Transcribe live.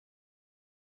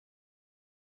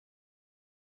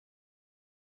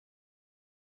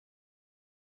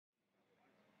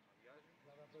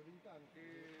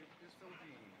Esses são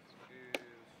vinhos que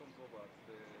são roubados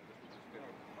das frutas de Terra,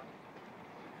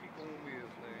 ficam um mês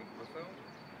na incubação,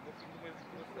 ao fim do mês de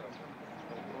incubação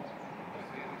estão prontos para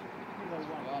serem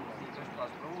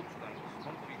transportados para outros tanques,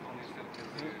 onde ficam em cerca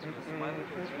de uma semana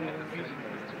até serem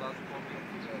transportados para o ambiente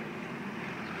físico.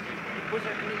 Depois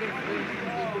é que ninguém fez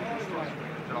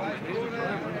geralmente isso.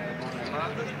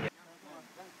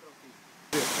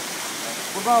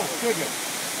 Pordal, chega!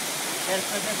 Quer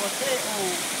fazer você ou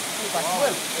faço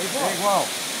eu? É igual. É igual.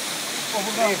 Ó,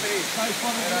 Pordal, sai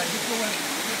fora do que eu é.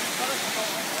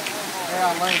 É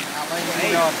além do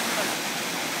melhor.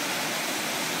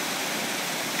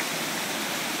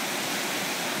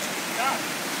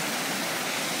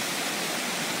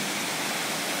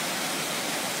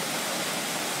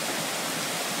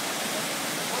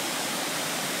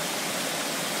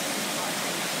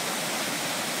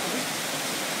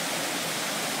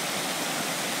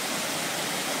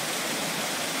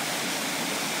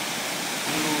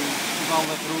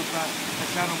 Da fruta,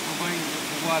 acharam por bem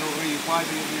povoar o rio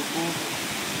Paiva e o rio Povo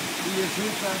e a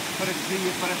junta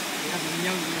freguesia para a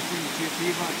reunião desta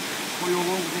iniciativa foi ao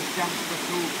longo deste ano que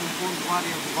passou compondo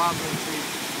várias levadas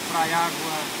para a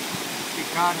água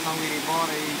ficar, não ir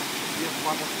embora e as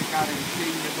levadas ficarem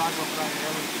cheias de água para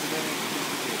elas poderem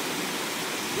sobreviver.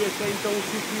 Este é então o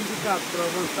sítio indicado para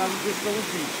avançarmos este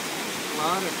convite.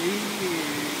 Claro, aqui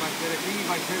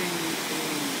vai ser em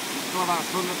toda a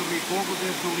zona do Rio Povo,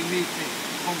 desde o limite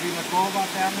com Vila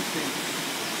até a nascente.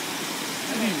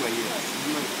 A língua aí,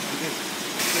 mas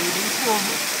tem o Rio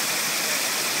Povo.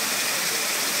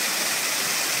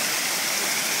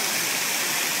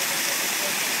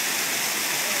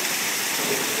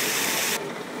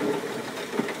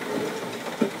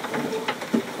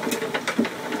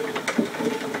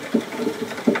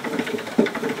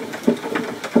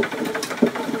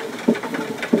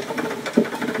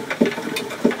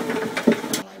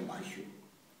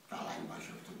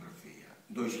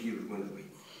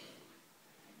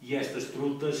 E estas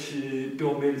frutas,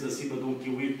 pelo menos acima de 1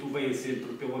 quilito, vêm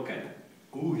sempre pela cana.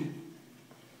 Ui,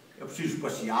 eu preciso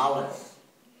passeá-las.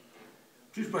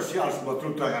 Preciso passeá-las com uma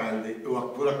fruta grande. Eu,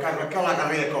 por acaso, aquela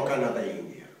agarrei com a cana da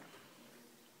Índia.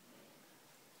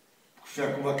 Porque se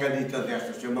é com uma canita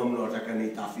destas, chamamos nós a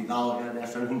canita à fidalga,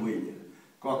 dessa não vinha.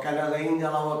 Com a cana da Índia,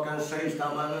 lá o alcancei,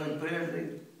 estava na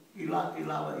empresa e lá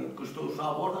encostou-se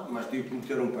à borda, mas tive que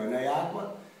meter um pé na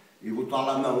água e botar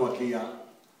a mão aqui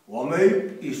ao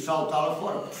meio e saltar lá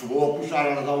fora. Se vou a puxar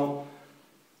ela dá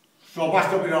só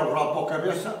basta virar o rabo para a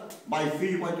cabeça, vai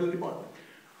fio, vai tudo embora.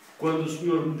 Quando o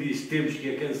senhor me diz temos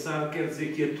que a cansar, quer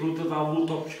dizer que a truta dá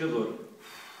luta ao pescador.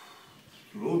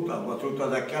 Truta, uma truta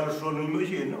daquela só não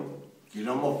imaginam. Que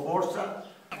dá uma força,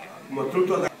 uma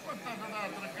truta daquela.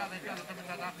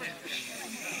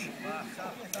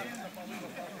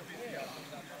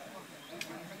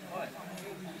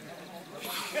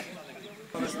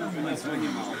 Conhece o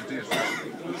animal.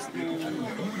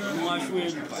 Não acho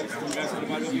ele, pai. Se um gajo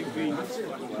trabalha muito bem.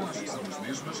 São as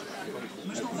mesmas,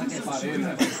 mas não vão ser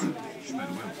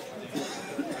espero eu.